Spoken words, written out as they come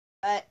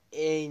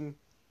in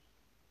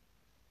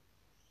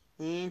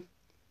in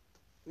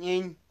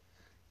in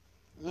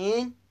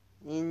in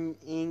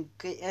in in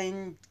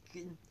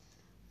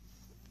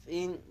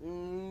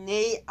in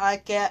need I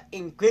get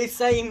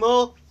increasing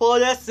more for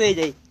the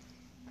city.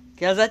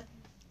 Cause it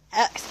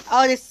X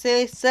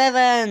Odyssey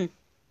 7.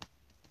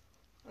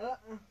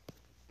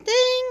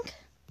 Ding!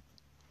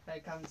 Here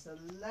comes the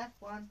left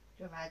one.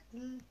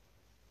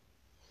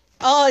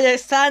 Oh,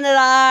 it's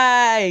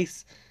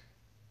Vandalized!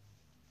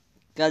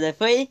 Got a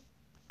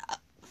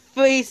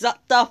three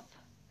sucked off.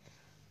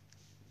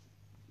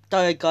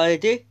 Don't I gotta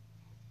do?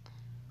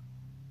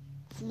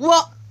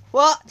 What?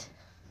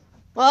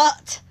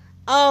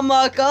 Oh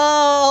my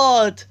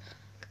god!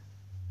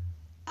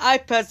 I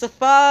pressed the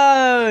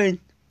phone!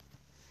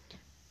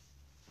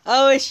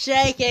 Oh, it's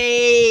shaky!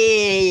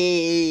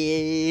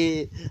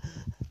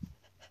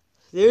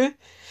 Do?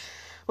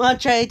 What I'm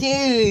trying to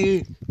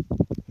do?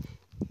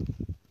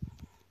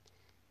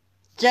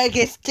 Check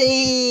his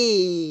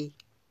tea!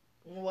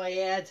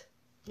 Weird.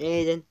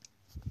 Aiden.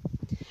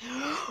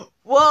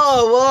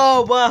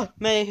 Whoa!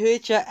 My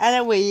future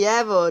enemy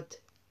ever.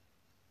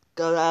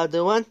 Go out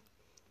the one.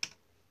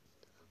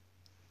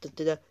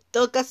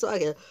 Don't get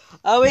swagger.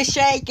 Oh, it's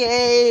shaky!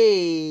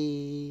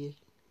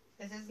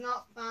 This is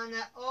not fun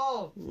at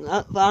all.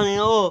 Not fun at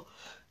all.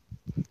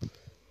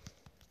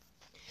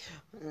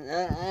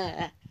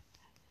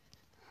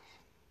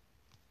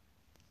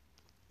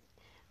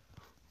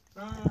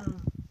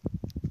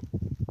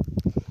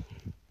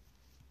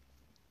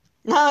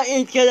 Now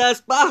into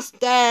this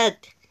bastard!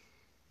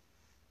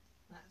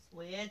 That's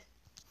weird.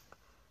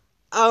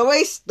 Are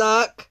we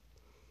stuck?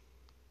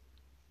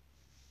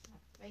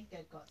 I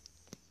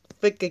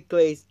Think I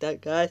got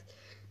stuck, guys.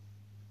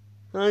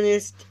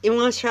 Honest, you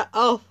want to shut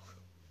off?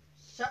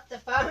 Shut the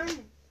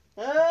phone.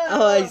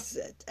 Oh, I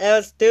said,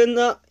 else do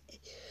not.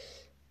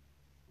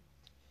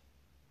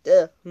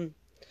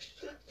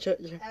 Shut.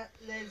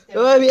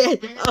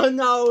 Oh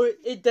no,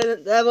 it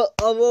didn't level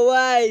all the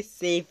way.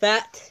 See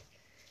that?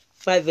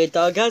 Favorite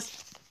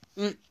doggers.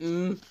 I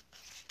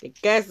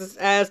guess this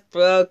ass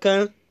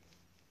broken.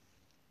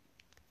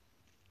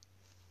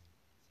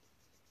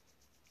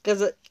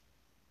 Cause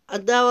I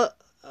never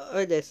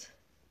heard this.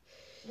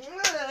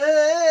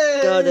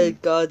 Got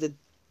it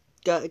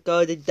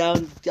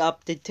down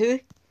up to 2.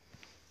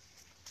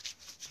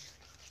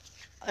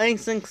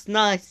 Everything's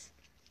nice.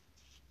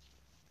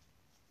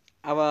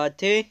 About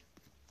 2.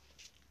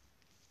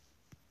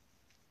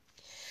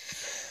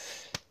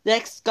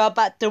 Let's go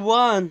back to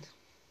 1.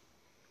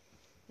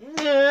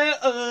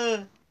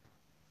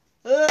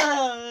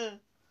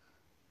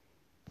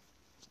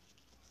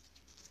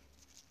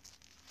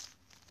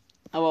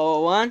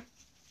 About 1.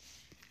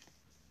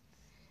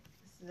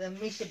 The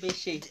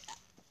Mitsubishi.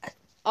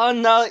 Oh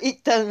no,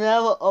 it doesn't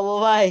level all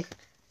the way.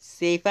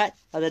 See that?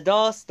 On the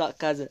door, stop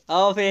cousin.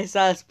 Oh, this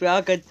is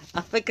broken.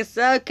 I think it's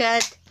so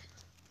good.